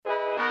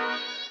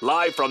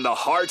live from the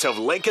heart of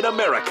Lincoln,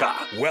 America.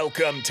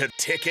 Welcome to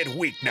Ticket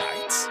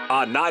Weeknights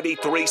On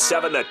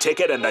 93.7 The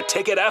Ticket and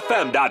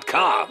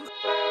theticketfm.com.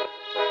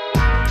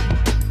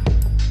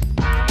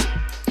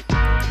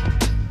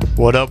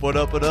 What up, what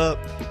up, what up?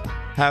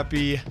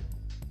 Happy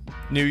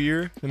New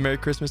Year and Merry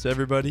Christmas to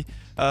everybody.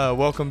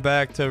 Welcome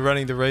back to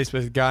Running the Race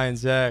with Guy and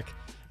Zach.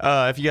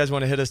 If you guys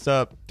want to hit us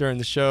up during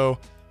the show,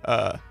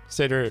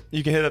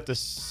 you can hit up the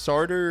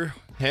Sarter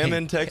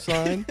Hammond text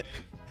line.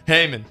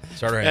 Heyman.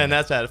 Sarter Hammond. And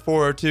that's at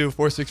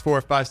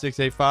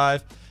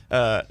 402-464-5685.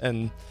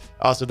 And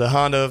also the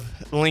Honda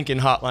Lincoln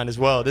hotline as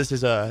well. This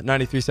is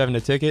 93.7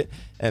 The Ticket.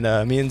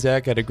 And me and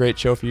Zach had a great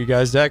show for you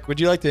guys. Zach, would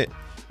you like to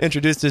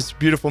introduce this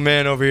beautiful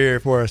man over here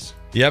for us?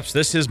 Yep, so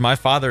this is my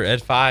father,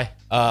 Ed Phi.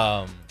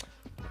 So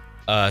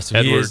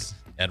Edward. He is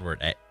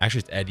Edward.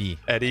 Actually, it's Eddie.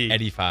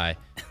 Eddie Phi.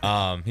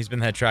 He's been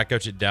the head track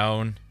coach at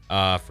Doane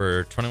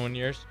for 21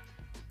 years.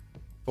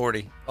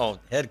 40. Oh,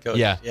 head coach.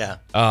 Yeah.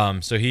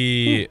 So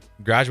he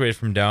graduated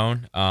from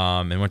Doane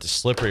and went to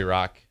Slippery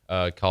Rock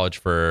College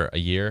for a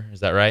year.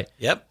 Is that right?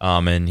 Yep.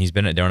 And he's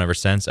been at Doane ever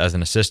since as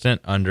an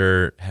assistant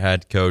under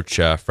head coach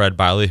Fred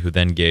Biley, who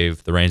then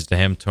gave the reins to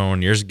him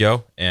 21 years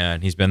ago,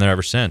 and he's been there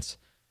ever since.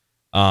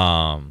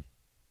 And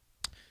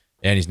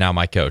he's now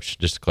my coach,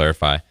 just to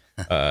clarify.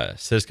 So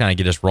just kind of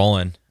get us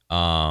rolling.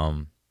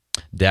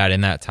 Dad,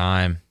 in that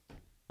time,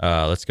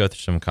 let's go through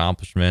some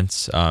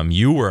accomplishments.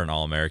 You were an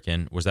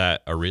All-American. Was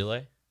that a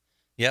relay?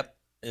 Yep.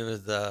 It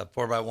was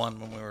 4x1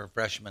 when we were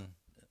freshmen.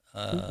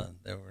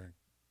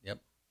 Yep.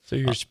 So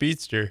you're a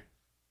speedster.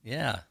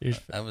 Yeah.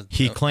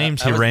 He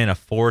claims he ran a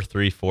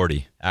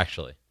 4.340,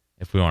 actually,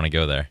 if we want to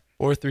go there.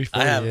 4.34.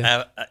 I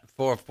have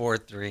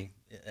 4.43.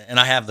 And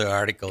I have the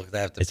article because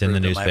I have to. It's in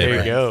the prove to my newspaper.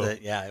 friends There you go.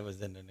 that, yeah, it was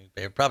in the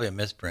newspaper. Probably a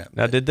misprint.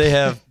 Now, did they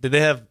have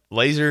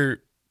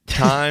laser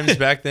times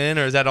back then,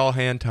 or is that all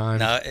hand time?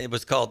 No, it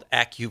was called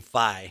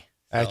AccuFi.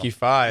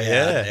 AccuFi,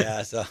 yeah.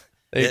 Yeah. So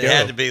There you it go.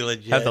 had to be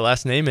legit. Had the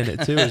last name in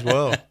it too as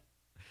well.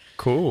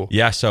 Cool.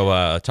 Yeah,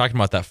 so talking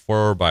about that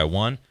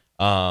 4x1,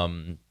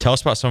 tell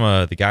us about some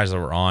of the guys that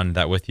were on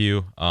that with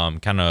you,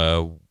 kind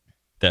of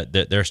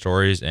their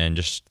stories and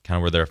just kind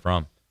of where they're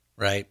from.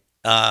 Right.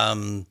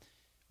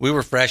 We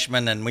were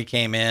freshmen, and we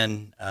came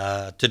in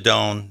to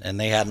Doane, and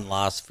they hadn't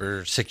lost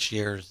for 6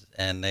 years,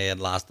 and they had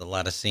lost a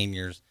lot of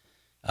seniors.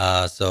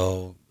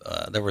 So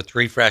there were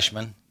 3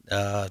 freshmen.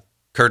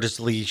 Curtis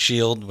Lee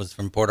Shield was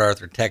from Port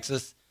Arthur,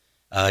 Texas.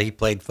 He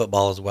played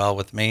football as well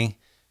with me.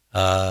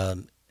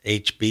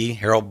 HB,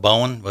 Harold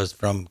Bowen, was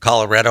from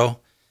Colorado,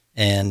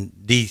 and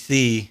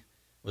DC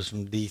was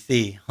from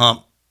DC.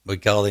 Hump, we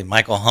called him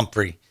Michael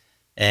Humphrey.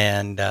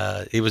 And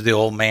he was the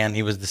old man.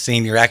 He was the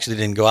senior. Actually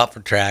didn't go out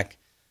for track.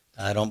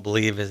 I don't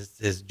believe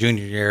his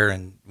junior year,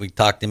 and we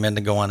talked him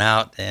into going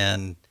out,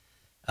 and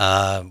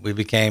we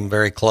became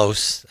very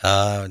close.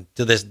 To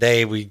this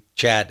day, we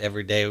chat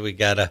every day. We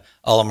got a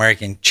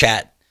All-American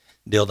chat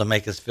deal to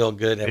make us feel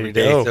good every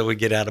day, so we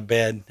get out of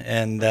bed.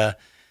 And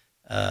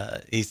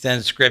he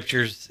sends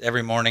scriptures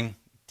every morning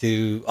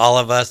to all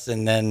of us,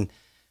 and then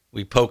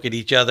we poke at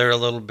each other a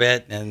little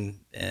bit, and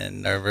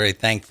are very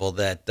thankful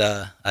that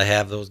I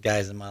have those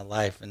guys in my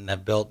life and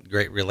have built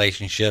great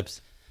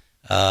relationships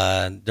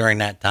during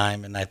that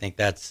time. And I think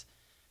that's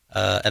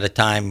at a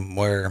time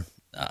where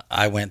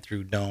I went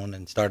through Doane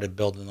and started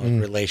building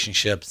those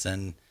relationships.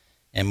 And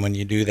when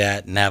you do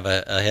that and have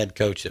a head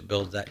coach that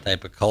builds that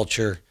type of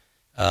culture,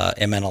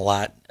 it meant a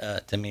lot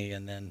to me.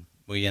 And then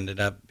we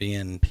ended up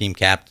being team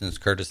captains,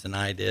 Curtis and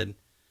I did,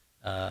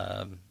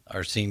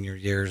 our senior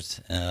years,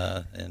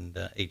 and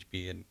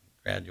HB had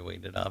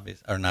graduated,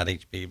 obviously, or not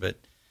HB, but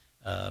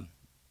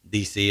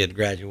DC had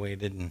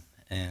graduated,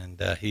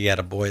 and he had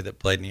a boy that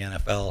played in the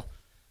NFL,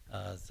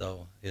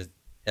 so he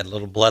had a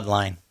little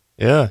bloodline.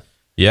 Yeah.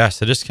 Yeah,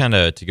 so just kind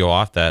of to go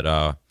off that,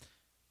 to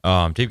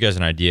give you guys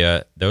an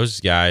idea,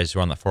 those guys who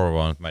are on the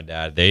 4x1 with my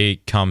dad, they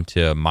come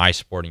to my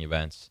sporting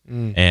events,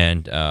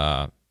 and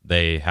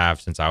they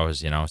have since I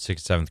was, 6th,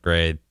 7th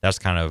grade. That's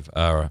kind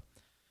of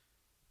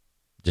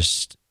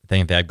just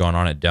thing they had going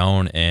on at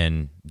Doane.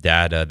 And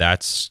Dad, I've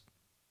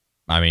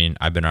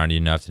been around you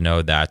enough to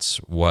know that's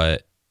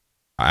what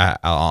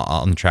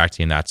on the track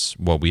team, that's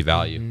what we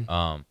value.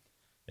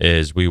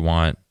 Is we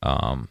want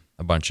a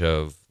bunch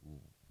of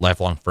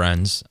lifelong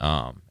friends,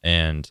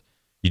 and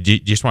you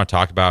just want to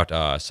talk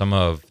about some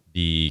of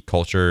the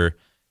culture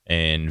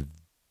and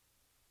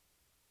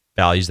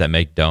values that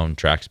make Doane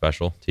track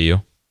special to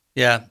you.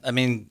 Yeah, a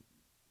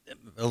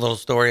little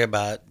story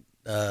about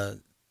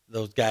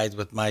those guys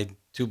with my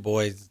 2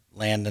 boys.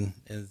 Landon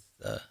is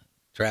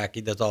track.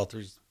 He does all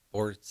 3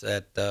 sports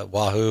at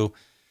Wahoo,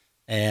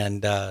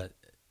 and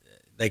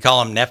they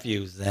call him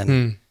nephews.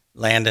 And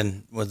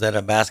Landon was at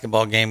a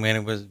basketball game when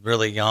he was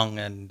really young,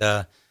 and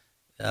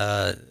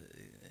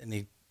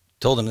he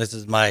told him, "This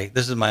is my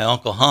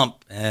Uncle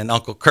Hump and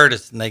Uncle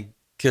Curtis," and they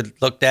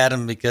looked at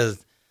him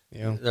because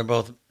they're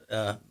both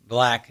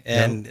black,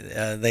 and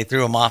they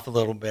threw him off a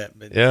little bit.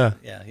 But so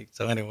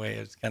anyway,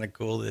 it's kind of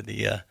cool that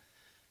he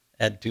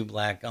had 2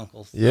 black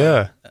uncles.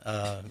 Yeah.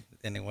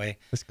 Anyway,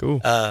 that's cool.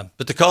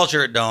 But the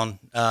culture at Doane,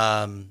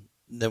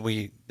 that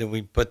we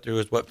put through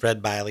is what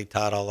Fred Biley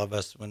taught all of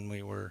us when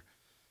we were.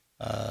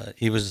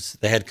 He was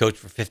the head coach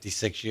for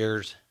 56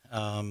 years.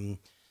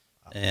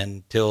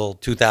 Until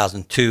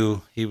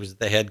 2002, he was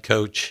the head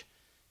coach.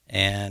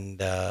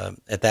 And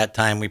at that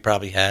time, we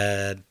probably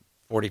had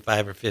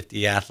 45 or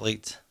 50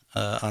 athletes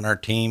on our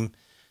team.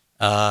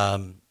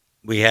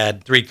 We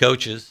had 3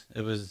 coaches.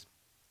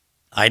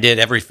 I did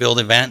every field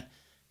event.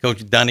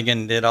 Coach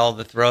Dunnigan did all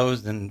the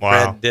throws, and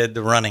Fred did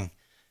the running.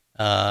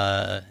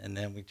 And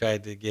then we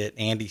tried to get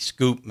Andy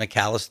Scoop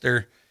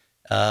McAllister.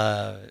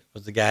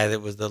 Was the guy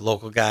that was the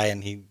local guy,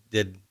 and he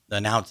did the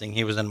announcing.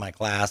 He was in my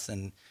class,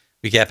 and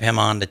we kept him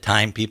on to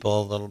time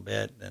people a little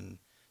bit. And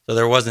so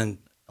there wasn't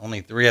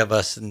only 3 of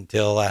us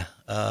until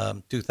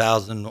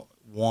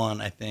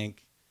 2001, I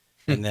think.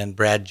 And then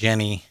Brad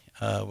Jenny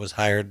was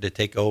hired to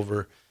take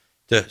over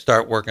to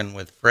start working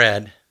with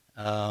Fred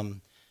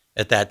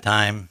at that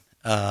time.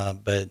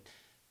 But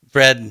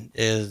Fred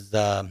was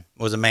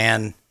a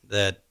man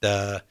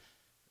that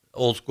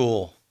old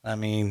school. I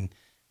mean,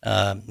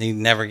 he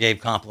never gave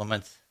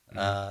compliments,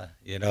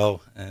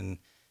 and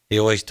he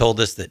always told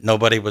us that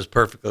nobody was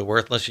perfectly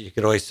worthless. You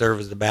could always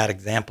serve as a bad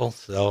example.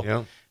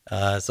 So,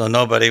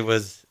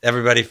 so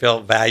everybody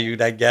felt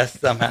valued, I guess,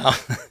 somehow.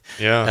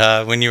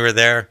 When you were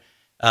there.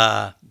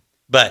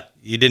 But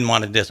you didn't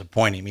want to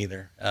disappoint him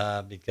either,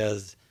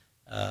 because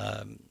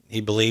he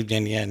believed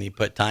in you and he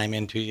put time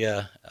into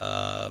you,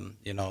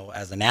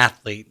 as an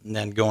athlete, and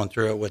then going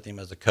through it with him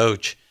as a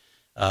coach.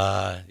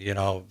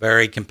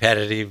 Very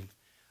competitive.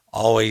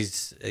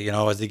 Always,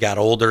 as he got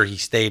older, he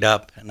stayed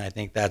up, and I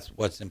think that's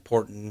what's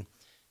important.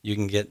 You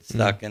can get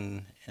stuck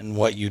in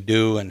what you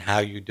do and how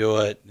you do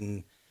it,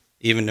 and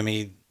even to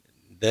me,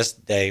 this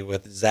day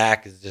with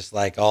Zach is just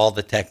like all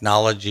the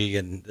technology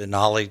and the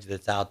knowledge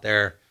that's out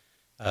there,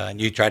 and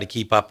you try to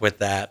keep up with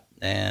that,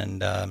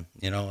 and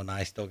and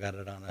I still got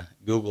it on a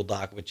Google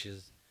Doc, which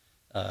is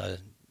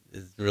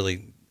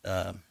really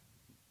a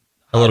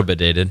little bit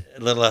dated, a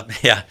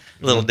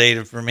little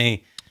dated for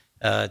me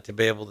to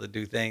be able to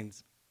do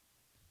things.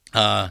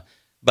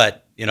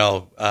 But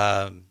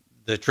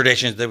the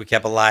traditions that we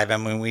kept alive. I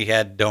mean, we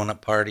had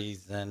donut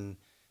parties and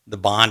the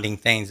bonding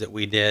things that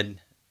we did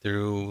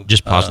through.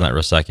 Just pause on that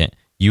real second.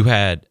 You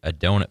had a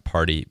donut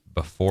party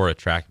before a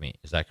track meet.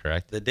 Is that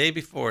correct? The day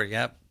before.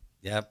 Yep.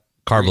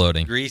 Carb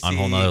loading greasy, on a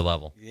whole nother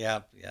level.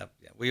 Yep. It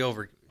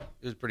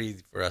was pretty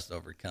easy for us to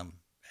overcome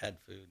bad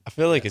food. I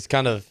feel like it's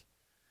kind of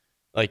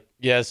like,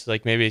 yes,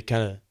 like maybe it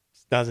kind of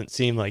doesn't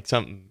seem like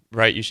something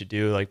right you should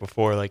do like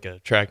before like a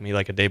track meet,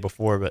 like a day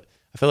before, but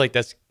I feel like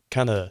that's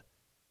kind of,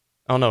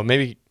 I don't know,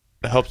 maybe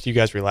it helps you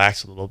guys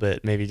relax a little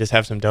bit. Maybe just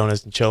have some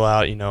donuts and chill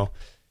out. You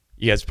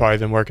guys probably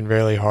been working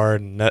really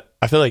hard, and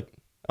I feel like,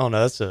 I don't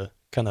know, that's a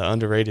kind of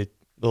underrated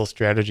little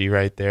strategy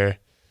right there.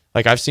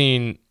 Like I've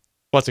seen,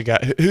 what's a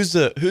guy, who's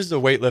the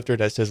weightlifter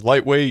that says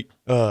lightweight,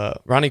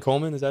 Ronnie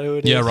Coleman, is that who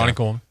it is? Yeah, Ronnie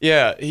Coleman.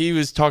 Yeah, he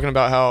was talking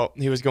about how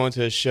he was going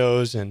to his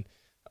shows and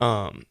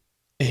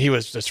he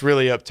was just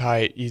really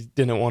uptight. He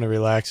didn't want to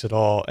relax at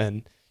all.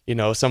 And,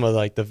 some of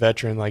like the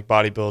veteran like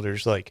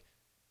bodybuilders, like,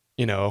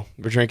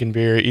 were drinking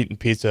beer, eating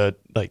pizza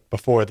like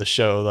before the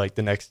show, like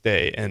the next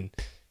day. And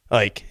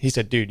like he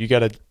said, dude, you got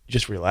to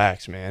just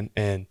relax, man.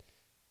 And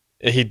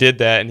he did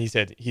that, and he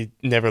said he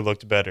never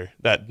looked better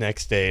that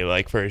next day,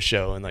 like for his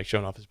show and like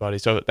showing off his body.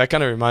 So that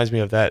kind of reminds me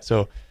of that.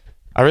 So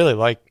I really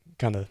like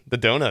kind of the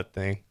donut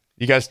thing.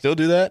 You guys still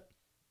do that?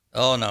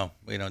 Oh no,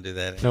 we don't do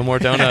that No anymore. more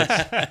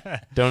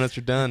donuts. Donuts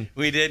are done.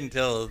 We did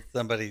until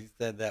somebody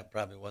said that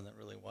probably wasn't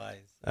really wise.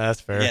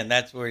 That's fair. Yeah, and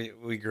that's where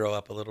we grow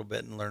up a little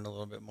bit and learn a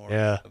little bit more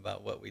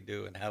about what we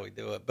do and how we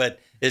do it. But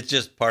it's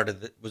just part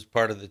of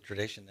the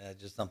tradition. That's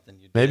just something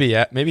you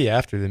did. Maybe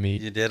after the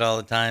meet. You did all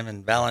the time.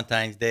 And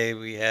Valentine's Day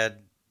we had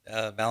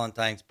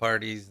Valentine's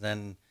parties,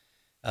 and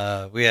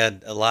we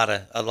had a lot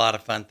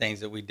of fun things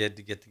that we did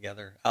to get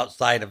together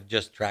outside of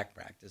just track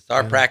practice.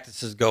 Our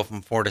practices go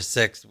from 4 to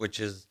 6,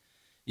 which is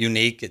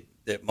unique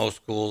at most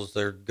schools.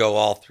 They go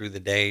all through the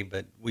day,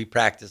 but we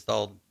practiced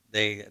all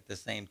day at the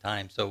same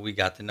time, so we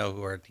got to know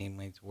who our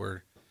teammates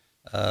were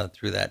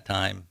through that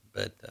time.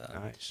 But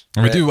nice.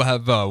 And we do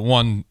have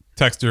one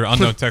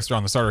unknown texter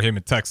on the Starter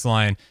Heyman text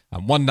line.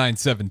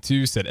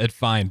 1972 said Ed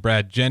Fine,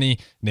 Brad Jenny,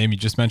 name you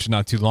just mentioned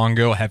not too long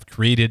ago, have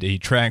created a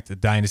track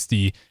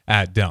dynasty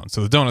at Doane.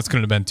 So the donuts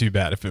couldn't have been too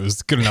bad if it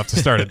was good enough to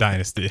start a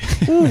dynasty.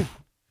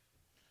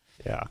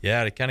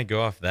 Yeah, to kind of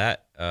go off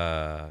that,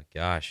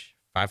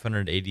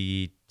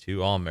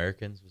 582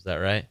 All-Americans, was that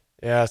right?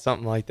 Yeah,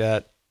 something like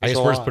that. I guess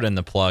we're just putting in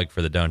the plug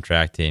for the Doane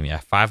track team. Yeah,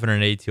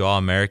 582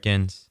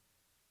 All-Americans,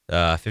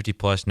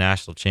 50-plus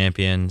national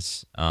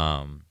champions.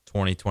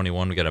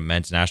 2021, we got a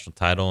men's national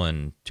title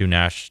and two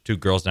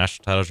girls'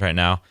 national titles right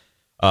now.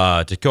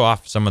 To go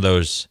off some of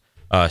those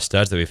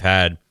studs that we've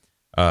had,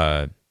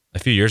 a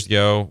few years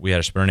ago, we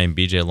had a sprinter named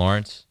BJ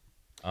Lawrence,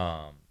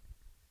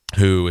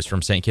 who is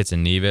from St. Kitts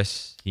and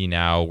Nevis. He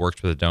now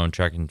works with the Doane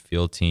track and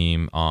field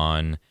team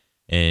on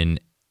an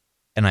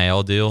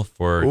NIL deal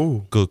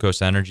for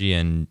Glucose Energy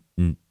and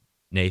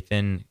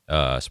Nathan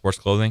Sports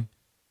Clothing.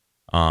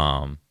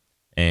 And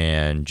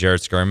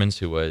Jared Skirmans,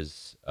 who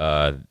was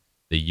the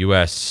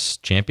U.S.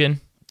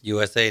 champion.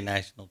 USA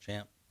national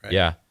champ. Right?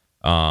 Yeah.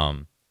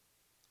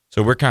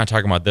 So we're kind of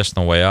talking about this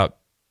on the way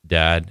up,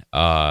 Dad.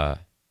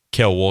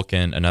 Cale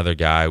Wolkin, another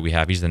guy we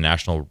have. He's the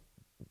national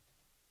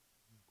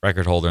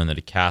record holder in the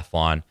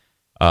decathlon.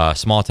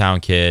 Small town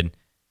kid.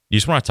 You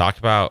just want to talk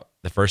about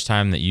the first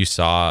time that you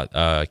saw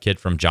a kid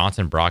from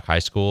Johnson Brock High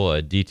School,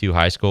 a D2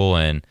 high school,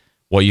 and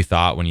what you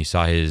thought when you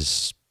saw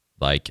his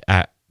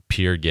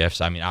pure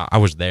gifts. I mean, I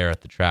was there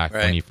at the track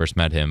when you first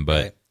met him,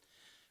 but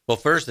well,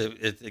 first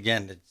it's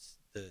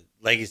the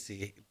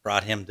legacy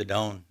brought him to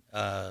Doane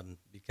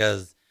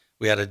because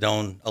we had a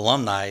Doane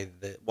alumni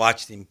that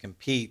watched him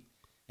compete,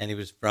 and he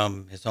was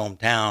from his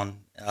hometown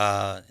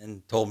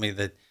and told me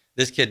that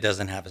this kid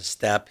doesn't have a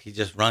step. He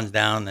just runs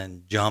down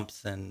and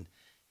jumps, and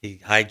he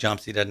high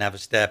jumps. He doesn't have a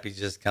step. He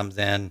just comes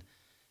in,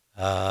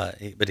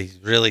 but he's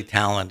really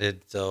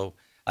talented. So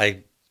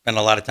I spent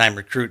a lot of time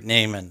recruiting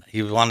him, and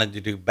he wanted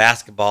to do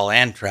basketball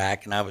and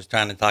track, and I was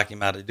trying to talk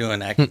him out of doing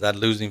that because I'd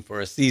lose him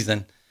for a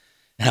season.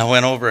 And I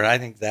went over, I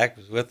think Zach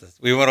was with us.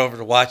 We went over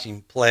to watch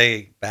him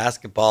play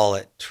basketball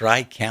at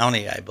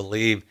Tri-County, I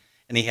believe,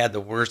 and he had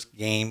the worst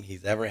game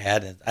he's ever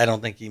had. And I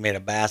don't think he made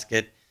a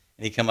basket.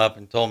 And he come up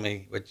and told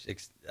me, which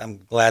I'm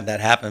glad that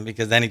happened,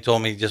 because then he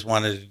told me he just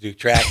wanted to do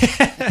track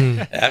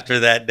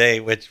after that day,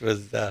 which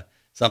was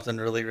something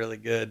really, really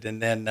good.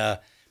 And then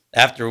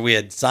after we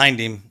had signed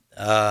him,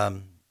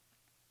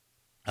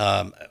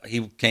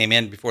 he came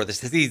in before the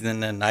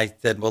season, and I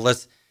said, well,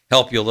 let's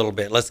help you a little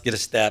bit. Let's get a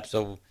step.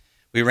 So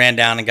we ran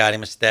down and got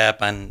him a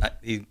step, and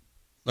he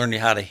learned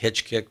how to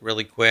hitch kick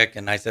really quick.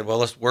 And I said, well,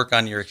 let's work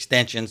on your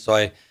extension. So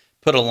I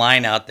put a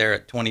line out there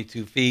at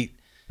 22 feet,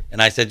 and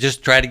I said,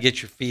 just try to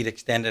get your feet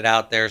extended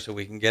out there so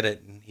we can get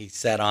it. And he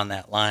sat on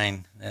that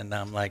line, and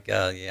I'm like,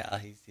 yeah,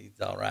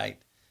 he's all right.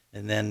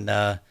 And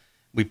then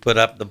we put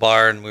up the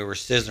bar, and we were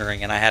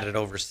scissoring, and I had it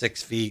over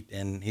 6 feet,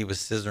 and he was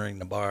scissoring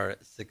the bar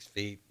at 6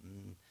 feet.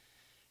 And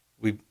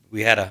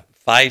we had a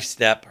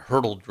 5-step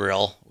hurdle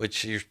drill,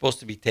 which you're supposed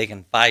to be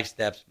taking 5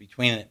 steps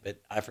between it,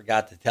 but I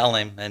forgot to tell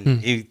him, and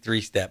he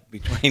 3-step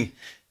between.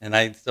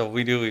 And so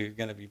we knew he was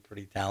going to be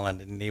pretty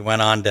talented, and he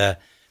went on to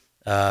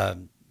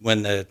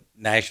win the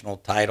national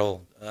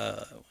title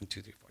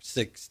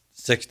 6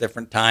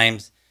 different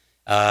times.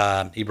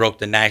 He broke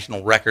the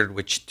national record,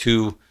 which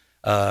 2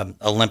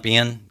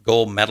 Olympian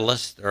gold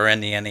medalists are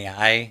in the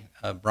NAI.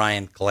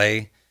 Brian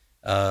Clay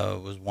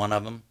was one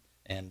of them,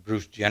 and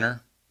Bruce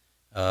Jenner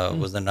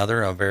was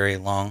another, a very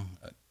long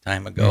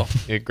time ago.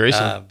 Yeah,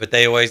 Grayson. But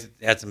they always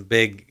had some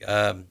big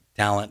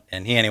talent,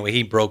 and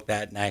he broke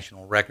that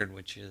national record,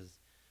 which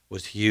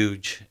was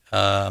huge.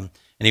 And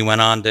he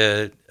went on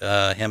to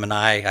him and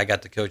I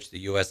got to coach the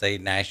USA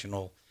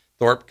National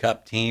Thorpe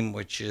Cup team,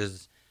 which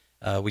is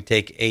we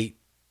take 8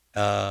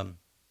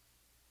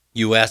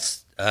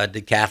 U.S.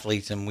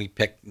 decathletes, and we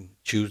pick and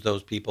choose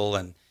those people,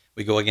 and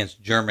we go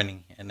against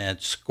Germany, and then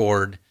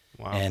scored.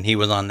 Wow. And he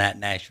was on that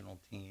national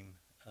team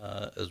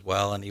as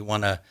well, and he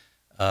won a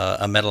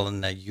medal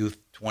in the youth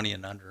 20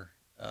 and under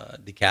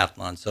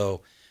decathlon.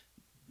 So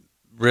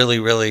really,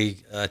 really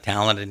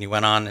talented. And he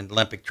went on in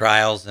Olympic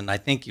trials, and I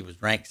think he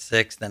was ranked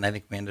 6th, and I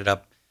think we ended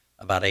up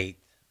about 8th.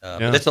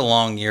 But it's a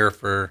long year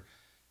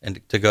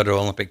to go to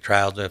Olympic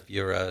trials if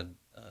you're a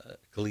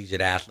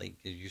collegiate athlete,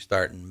 because you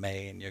start in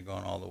May and you're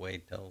going all the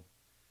way till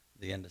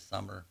the end of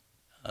summer.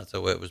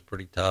 So it was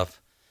pretty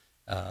tough.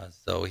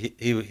 So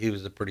he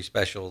was a pretty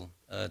special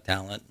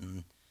talent.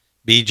 And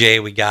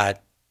BJ, we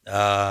got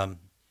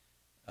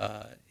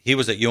he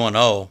was at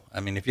UNO. I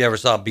mean, if you ever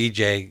saw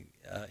BJ,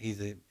 he's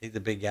a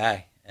big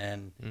guy,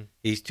 and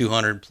he's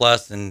 200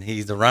 plus, and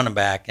he's a running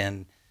back.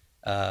 And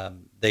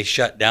they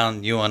shut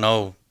down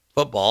UNO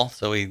football,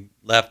 so he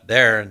left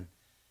there. And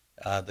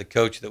the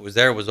coach that was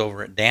there was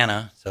over at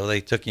Dana, so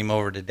they took him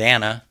over to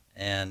Dana,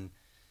 and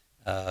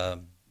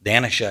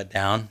Dana shut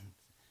down.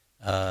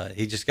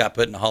 He just got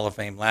put in the Hall of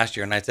Fame last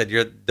year, and I said,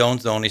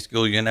 Doane's the only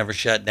school you never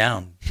shut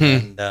down.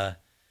 And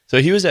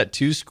so he was at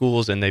 2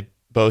 schools, and they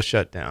both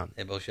shut down.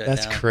 They both shut down.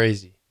 That's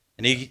crazy.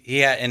 And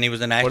he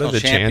was a national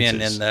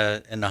champion in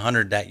the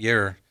 100 that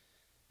year,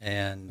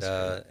 and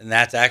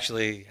that's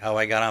actually how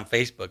I got on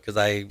Facebook, because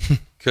I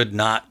could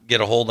not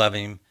get a hold of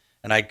him,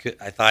 and I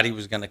thought he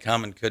was going to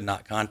come and could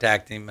not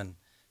contact him, and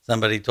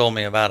somebody told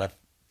me about a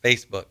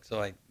Facebook,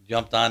 so I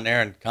jumped on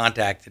there and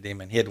contacted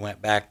him, and he had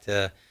went back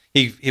to.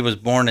 He was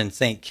born in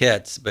St.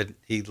 Kitts, but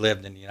he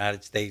lived in the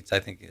United States, I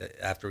think,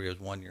 after he was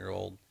 1 year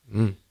old.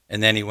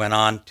 And then he went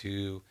on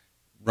to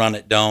run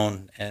at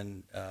Doane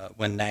and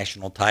win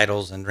national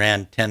titles, and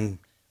ran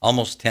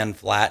almost 10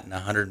 flat in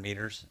 100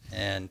 meters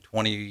and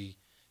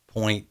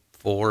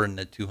 20.4 in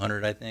the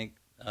 200, I think.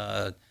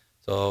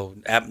 So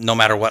no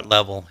matter what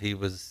level, he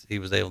was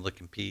able to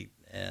compete.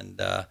 And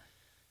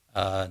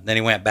then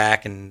he went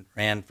back and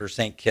ran for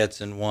St. Kitts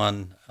and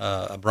won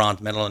a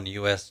bronze medal in the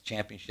U.S.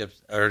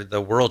 championships, or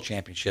the world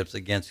championships,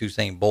 against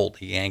Usain Bolt.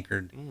 He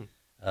anchored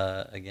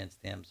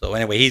against him. So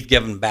anyway, he's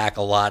given back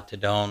a lot to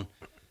Doane.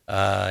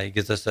 He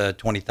gives us a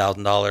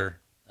 $20,000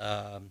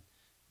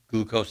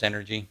 glucose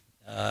energy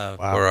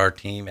for our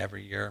team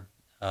every year.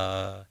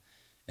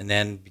 And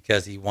then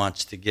because he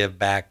wants to give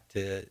back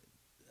to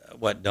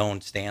what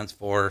Doane stands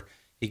for,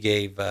 he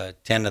gave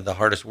 10 of the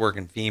hardest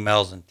working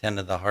females and 10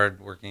 of the hard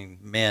working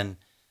men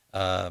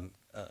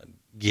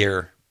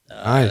gear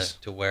Nice.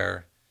 to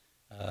wear.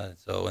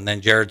 And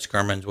then Jared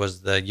Skirmans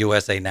was the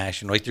USA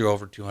national. He threw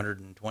over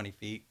 220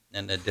 feet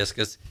in the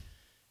discus.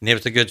 And it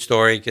was a good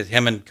story because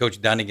him and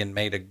Coach Dunnigan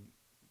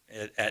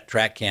at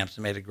track camps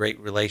made a great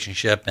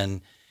relationship.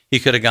 And he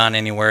could have gone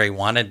anywhere he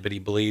wanted, but he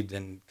believed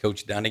in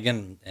Coach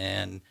Dunnigan.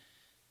 And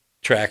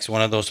track's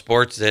one of those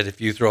sports that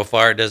if you throw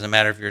far, it doesn't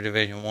matter if you're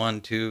Division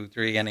 1, 2,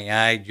 3,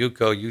 NAI,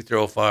 JUCO, you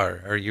throw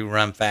far or you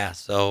run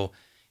fast. So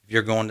if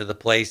you're going to the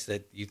place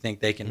that you think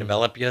they can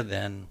develop you,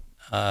 then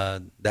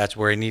that's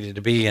where he needed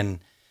to be. And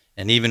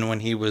even when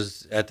he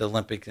was at the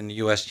Olympics and the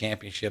U.S.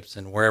 Championships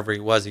and wherever he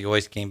was, he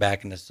always came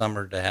back in the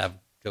summer to have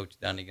Coach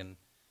Dunnigan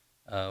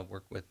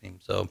work with him.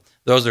 So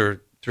those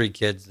are 3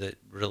 kids that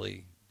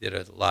really did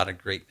a lot of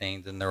great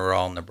things, and they were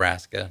all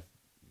Nebraska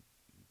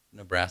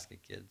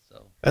kids.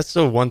 So That's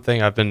the one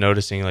thing I've been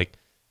noticing, like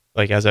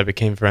as I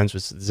became friends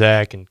with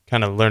Zach and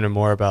kind of learning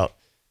more about,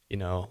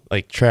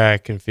 like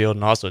track and field,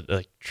 and also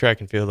like track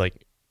and field,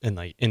 like in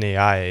like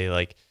NAIA,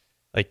 like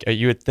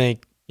you would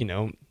think,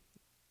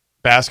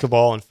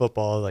 basketball and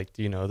football, like,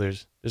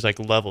 there's like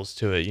levels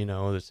to it,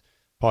 there's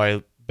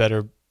probably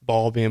better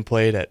ball being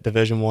played at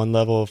Division 1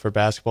 level for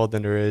basketball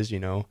than there is,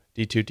 D2,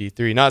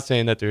 D3. Not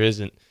saying that there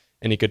isn't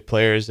any good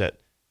players at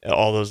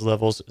all those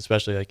levels,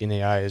 especially like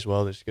NAI as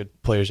well. There's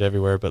good players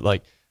everywhere, but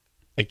like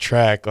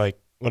track, like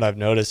what I've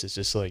noticed is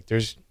just like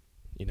there's,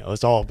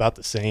 it's all about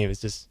the same.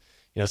 It's just,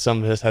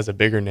 some of this has a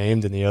bigger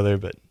name than the other,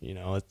 but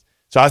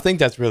so I think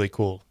that's really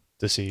cool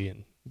to see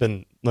and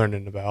been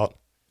learning about.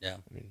 yeah.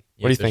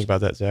 What do you think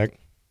about that, Zach?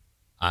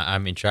 I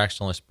mean, track's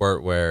the only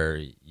sport where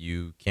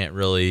you can't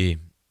really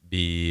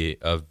be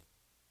a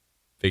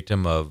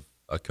victim of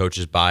a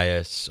coach's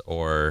bias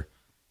or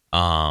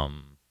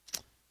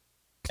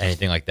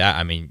anything like that.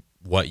 I mean,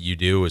 what you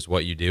do is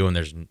what you do, and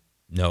there's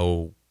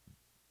no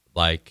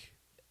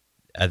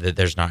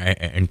there's not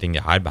anything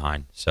to hide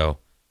behind. So,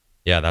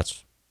 yeah,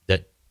 that's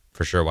that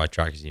for sure. Why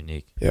track is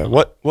unique. Yeah.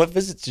 What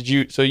visits did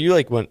you? So you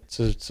went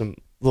to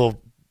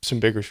some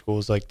bigger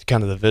schools, like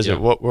kind of the visit. Yeah.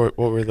 What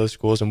were those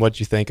schools, and what did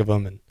you think of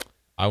them? And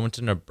I went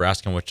to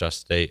Nebraska and Wichita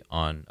State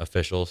on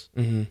officials.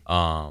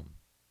 mm-hmm.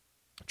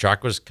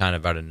 Track was kind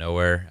of out of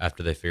nowhere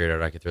after they figured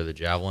out I could throw the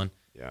javelin.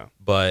 Yeah.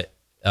 But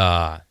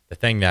the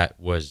thing that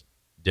was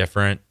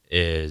different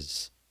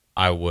is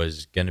I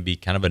was going to be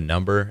kind of a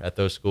number at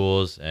those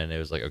schools, and it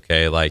was like,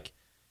 okay,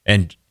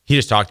 and he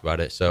just talked about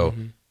it. So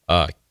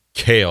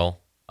Kale,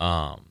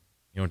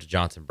 he went to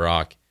Johnson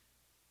Brock.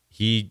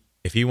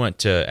 If he went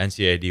to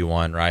NCAA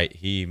D1, right,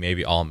 he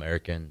maybe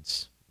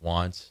All-Americans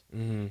once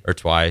or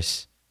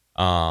twice.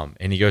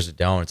 And he goes to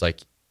Doane. It's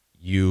like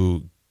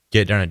you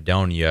get done at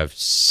Doane, you have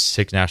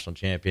 6 national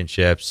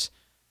championships.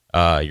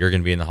 You're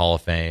going to be in the Hall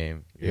of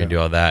Fame. You're going to do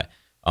all that.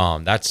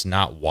 That's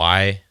not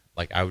why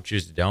I would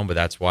choose Doane, but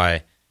that's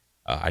why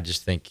I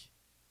just think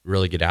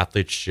really good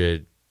athletes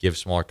should give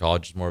smaller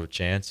colleges more of a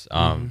chance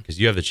because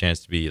you have the chance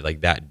to be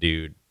like that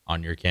dude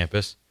on your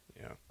campus.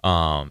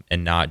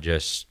 And not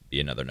just be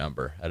another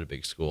number at a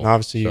big school. And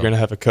obviously, you're going to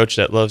have a coach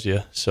that loves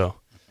you. So,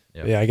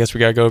 I guess we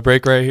got to go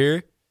break right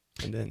here.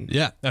 And then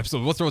Yeah,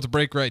 absolutely. We'll throw it to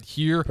break right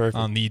here. Perfect.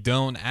 On the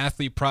Doane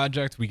Athlete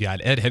Project. We got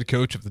Ed, head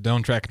coach of the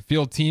Doane track and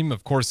field team.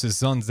 Of course, his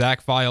son,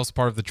 Zach Files,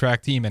 part of the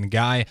track team, and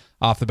Guy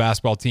off the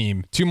basketball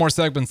team. 2 more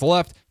segments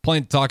left.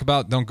 Plenty to talk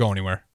about. Don't go anywhere.